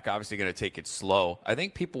quarterback, obviously going to take it slow. I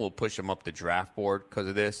think people will push him up the draft board because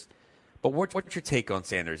of this. But what's your take on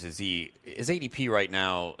Sanders? His ADP right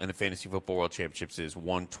now in the Fantasy Football World Championships is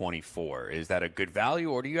 124. Is that a good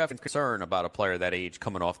value, or do you have concern about a player that age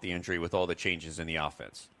coming off the injury with all the changes in the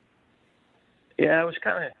offense? Yeah, it was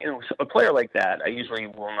kind of, a player like that, I usually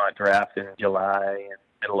will not draft in July and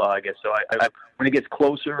middle of August. So I when it gets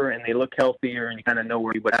closer and they look healthier and you kind of know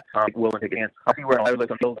where you would will take a chance. I'll see where I would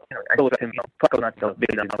look at him, not so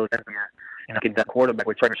big on those get that quarterback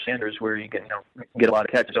with Trevor Sanders where you can, get a lot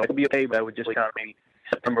of catches. So it could be okay, but I would just kind of maybe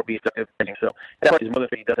September be stuff. So that's his mother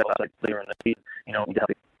he does that like later in the season,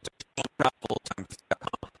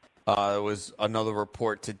 There was another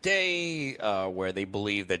report today where they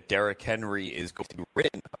believe that Derrick Henry is going to be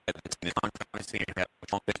written.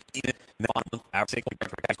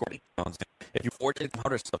 If you fortunate how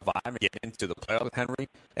to survive and get into the playoff with Henry,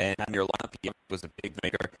 and your lineup was a big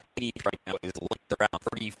maker, he right now is linked around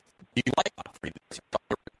 30. Do you like Godfrey?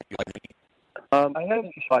 I had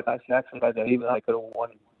a shot. Actually, even I could have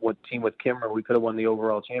won with team with Kimmer. We could have won the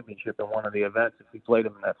overall championship in one of the events if we played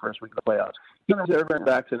him in that first week of the playoffs. They're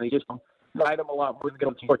backs, and they just ride him a lot more than get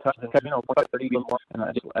him 4 touchdowns. 30 more. And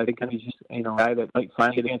I think he's just a guy that might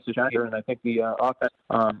find it against the Giants. And I think the offense,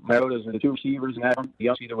 Mariota's and the 2 receivers, and Adam, the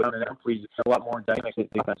young with Adam Humphries, a lot more dynamic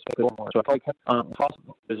defense. So I feel like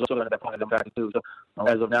possible. There's also that point of the back too. So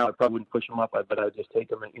as of now, I probably wouldn't push him up, but I would just take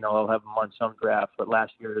him. And I'll have him on some draft. But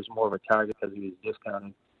last year, it was more of a target because he was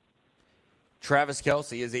discounted. Travis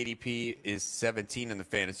Kelce, his ADP is 17 in the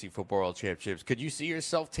Fantasy Football World Championships. Could you see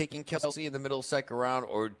yourself taking Kelce in the middle second round,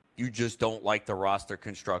 or you just don't like the roster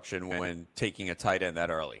construction when taking a tight end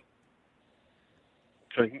that early?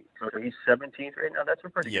 So he's 17th right now. That's a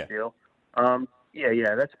pretty good deal.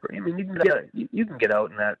 Yeah, that's pretty. I mean, you can get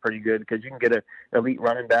out in that pretty good because you can get an elite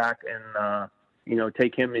running back and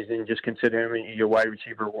take him and just consider him your wide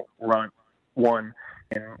receiver one.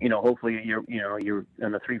 And hopefully you're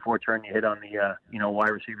in the 3-4 turn you hit on the wide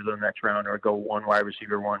receivers in the next round, or go one wide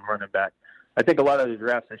receiver, one running back. I think a lot of the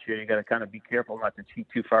drafts this year you got to kind of be careful not to cheat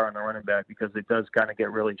too far on the running back because it does kind of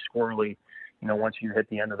get really squirrely. Once you hit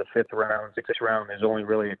the end of the 5th round, 6th round, there's only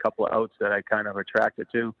really a couple of outs that I kind of attracted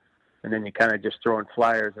to, and then you kind of just throwing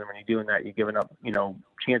flyers. And when you're doing that, you're giving up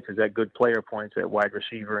chances at good player points at wide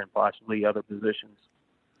receiver and possibly other positions.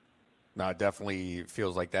 No, it definitely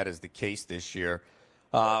feels like that is the case this year.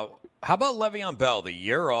 How about Le'Veon Bell? The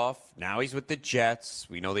year off. Now he's with the Jets.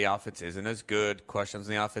 We know the offense isn't as good. Questions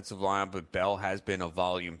in the offensive line, but Bell has been a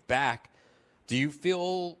volume back. Do you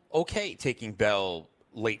feel okay taking Bell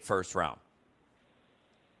late first round?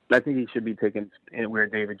 I think he should be taken where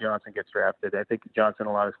David Johnson gets drafted. I think Johnson,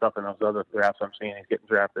 a lot of stuff in those other drafts I'm seeing, he's getting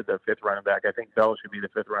drafted the 5th running back. I think Bell should be the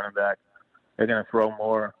 5th running back. They're going to throw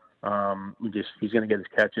more. He's going to get his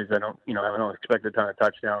catches. I don't expect a ton of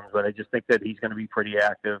touchdowns, but I just think that he's going to be pretty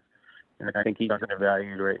active, and I think he's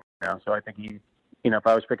undervalued right now. So I think if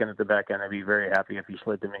I was picking at the back end, I'd be very happy if he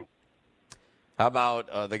slid to me. How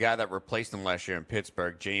about the guy that replaced him last year in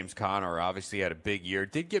Pittsburgh, James Conner? Obviously had a big year.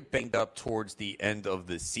 Did get banged up towards the end of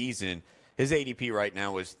the season. His ADP right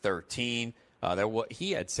now is 13.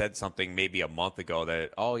 He had said something maybe a month ago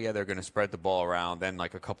that, they're going to spread the ball around. Then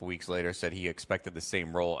like a couple weeks later said he expected the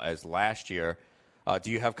same role as last year. Do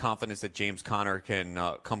you have confidence that James Conner can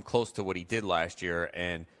come close to what he did last year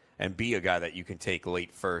and be a guy that you can take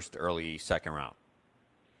late first, early second round?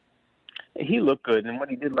 He looked good, and what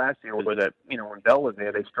he did last year was that, when Bell was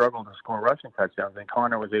there, they struggled to score rushing touchdowns, and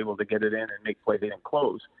Conner was able to get it in and make plays and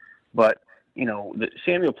close. But,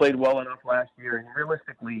 Samuel played well enough last year, and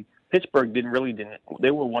realistically, Pittsburgh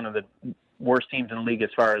they were one of the worst teams in the league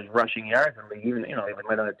as far as rushing yards in the league. Even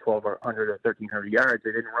went on 1,200 or 1,300 yards.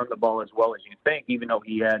 They didn't run the ball as well as you'd think, even though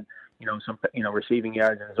he had, some receiving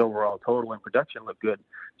yards and his overall total and production looked good.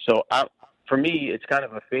 So for me, it's kind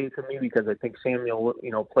of a fade for me because I think Samuel,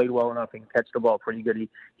 played well enough and catch the ball pretty good.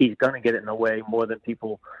 He's going to get it in the way more than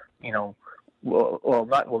people, they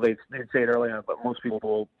say it earlier, but most people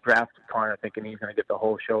will draft Conner thinking he's going to get the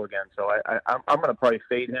whole show again. So I'm going to probably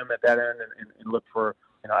fade him at that end and look for,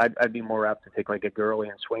 I'd be more apt to take like a Gurley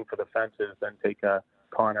and swing for the fences than take a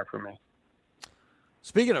Conner for me.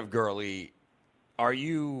 Speaking of Gurley, are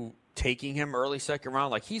you taking him early second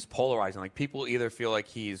round? Like, he's polarizing. Like, people either feel like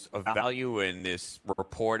he's of value and this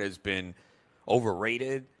report has been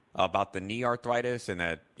overrated about the knee arthritis and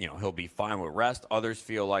that, he'll be fine with rest. Others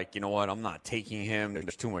feel like, I'm not taking him.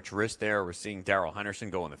 There's too much risk there. We're seeing Darrell Henderson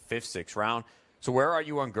go in the 5th, 6th round. So where are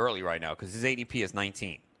you on Gurley right now? Because his ADP is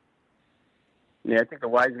 19. Yeah, I think the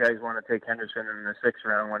wise guys want to take Henderson in the 6th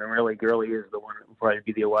round when really Gurley is the one who will probably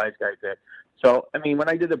be the wise guy there. So, when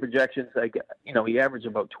I did the projections, he averaged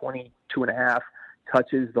about 22.5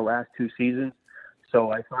 touches the last 2 seasons.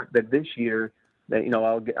 So I thought that this year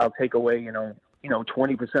that, I'll take away,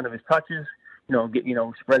 20% of his touches,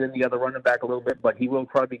 spread in the other running back a little bit, but he will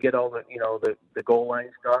probably get all the goal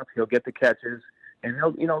line stuff. He'll get the catches, and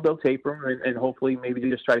they'll taper him and hopefully maybe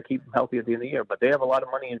just try to keep him healthy at the end of the year. But they have a lot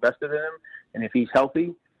of money invested in him, and if he's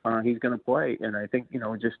healthy, he's going to play. And I think,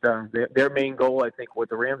 their main goal, I think what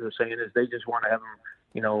the Rams are saying is they just want to have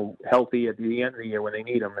him, healthy at the end of the year when they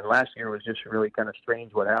need him. And last year was just really kind of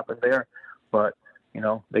strange what happened there. But,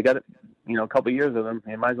 they got it, a couple of years of them.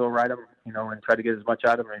 You might as well ride him, and try to get as much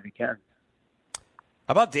out of him as you can.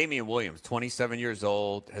 How about Damian Williams, 27 years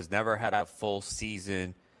old, has never had a full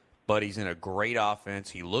season, but he's in a great offense.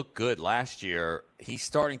 He looked good last year. He's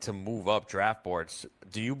starting to move up draft boards.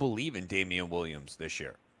 Do you believe in Damian Williams this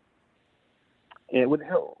year? Yeah, with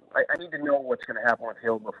Hill, I need to know what's going to happen with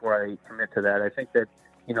Hill before I commit to that. I think that,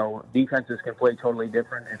 defenses can play totally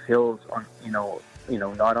different if Hill's on,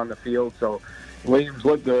 not on the field. So Williams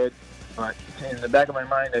looked good, but in the back of my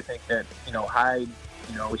mind, I think that, Hyde,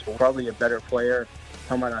 is probably a better player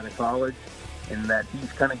coming out of college, and that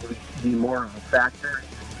he's kind of going to be more of a factor.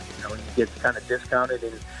 He gets kind of discounted.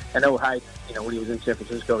 And I know Hyde, when he was in San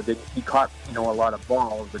Francisco, he caught, a lot of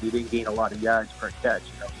balls, but he didn't gain a lot of yards per catch.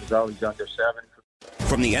 He was always under 7.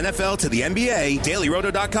 From the NFL to the NBA,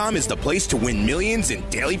 DailyRoto.com is the place to win millions in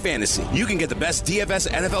daily fantasy. You can get the best DFS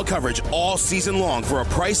NFL coverage all season long for a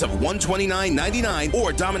price of $129.99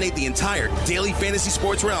 or dominate the entire daily fantasy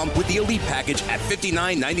sports realm with the Elite Package at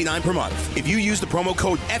 $59.99 per month. If you use the promo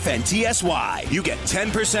code FNTSY, you get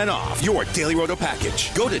 10% off your Daily Roto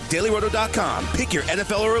package. Go to DailyRoto.com, pick your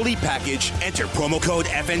NFL or Elite Package, enter promo code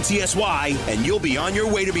FNTSY, and you'll be on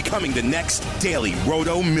your way to becoming the next Daily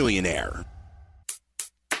Roto millionaire.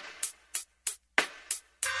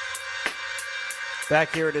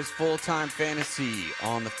 Back here it is Full-Time Fantasy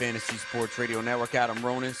on the Fantasy Sports Radio Network. Adam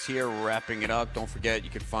Ronis here, wrapping it up. Don't forget, you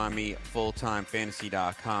can find me at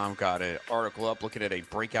fulltimefantasy.com. Got an article up looking at a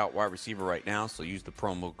breakout wide receiver right now, so use the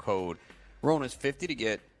promo code RONIS50 to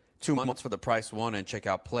get 2 months for the price of one, and check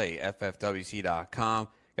out playffwc.com.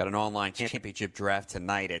 Got an online championship draft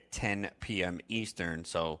tonight at 10 p.m. Eastern,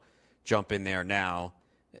 so jump in there now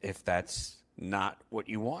if that's not what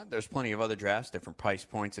you want. There's plenty of other drafts, different price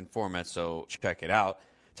points and formats, so check it out.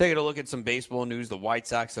 Taking a look at some baseball news, the White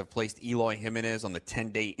Sox have placed Eloy Jimenez on the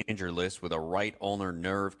 10-day injured list with a right ulnar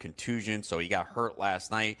nerve contusion. So he got hurt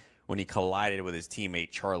last night when he collided with his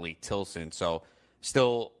teammate Charlie Tilson. So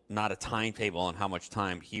still not a timetable on how much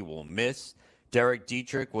time he will miss. Derek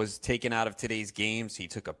Dietrich was taken out of today's games. He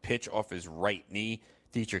took a pitch off his right knee.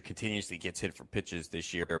 Dietrich continuously gets hit for pitches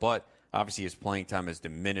this year, but obviously his playing time has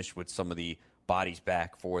diminished with some of the bodies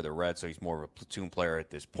back for the Reds, so he's more of a platoon player at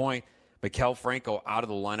this point. Maikel Franco out of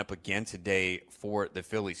the lineup again today for the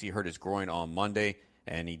Phillies. He hurt his groin on Monday,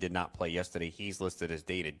 and he did not play yesterday. He's listed as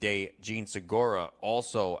day-to-day. Gene Segura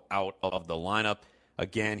also out of the lineup.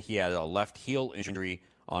 Again, he had a left heel injury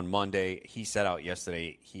on Monday. He sat out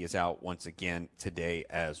yesterday. He is out once again today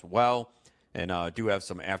as well. And do have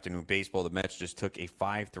some afternoon baseball. The Mets just took a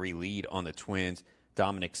 5-3 lead on the Twins.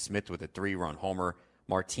 Dominic Smith with a 3-run homer.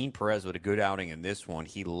 Martin Perez with a good outing in this one.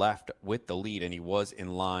 He left with the lead, and he was in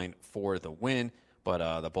line for the win, but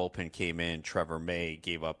the bullpen came in. Trevor May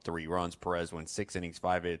gave up 3 runs. Perez went 6 innings,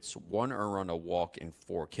 5 hits, 1 earned run, a walk, and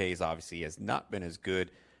 4 Ks. Obviously, he has not been as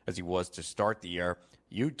good as he was to start the year.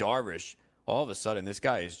 Yu Darvish, all of a sudden, this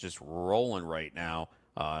guy is just rolling right now.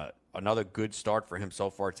 Another good start for him so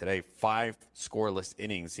far today. 5 scoreless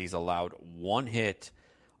innings. He's allowed 1 hit,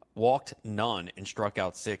 walked none, and struck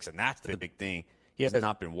out 6, and that's the big thing. He has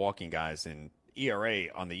not been walking guys, and ERA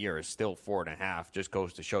on the year is still 4.5. Just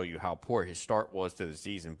goes to show you how poor his start was to the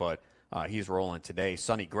season, but he's rolling today.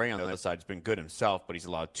 Sonny Gray on the other side has been good himself, but he's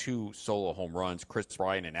allowed 2 solo home runs. Chris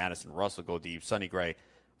Bryant and Addison Russell go deep. Sonny Gray,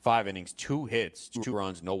 5 innings, 2 hits, 2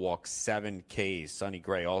 runs, no walks, 7 Ks. Sonny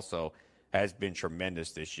Gray also has been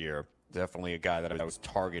tremendous this year. Definitely a guy that I was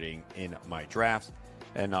targeting in my drafts.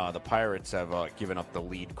 And the Pirates have given up the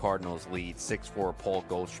lead. Cardinals lead 6-4. Paul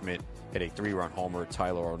Goldschmidt hit a 3-run homer.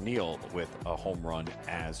 Tyler O'Neill with a home run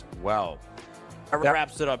as well. That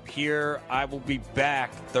wraps it up here. I will be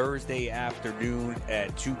back Thursday afternoon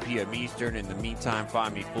at 2 p.m. Eastern. In the meantime,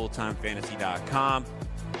 find me fulltimefantasy.com.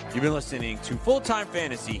 You've been listening to Full Time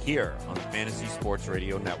Fantasy here on the Fantasy Sports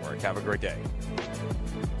Radio Network. Have a great day.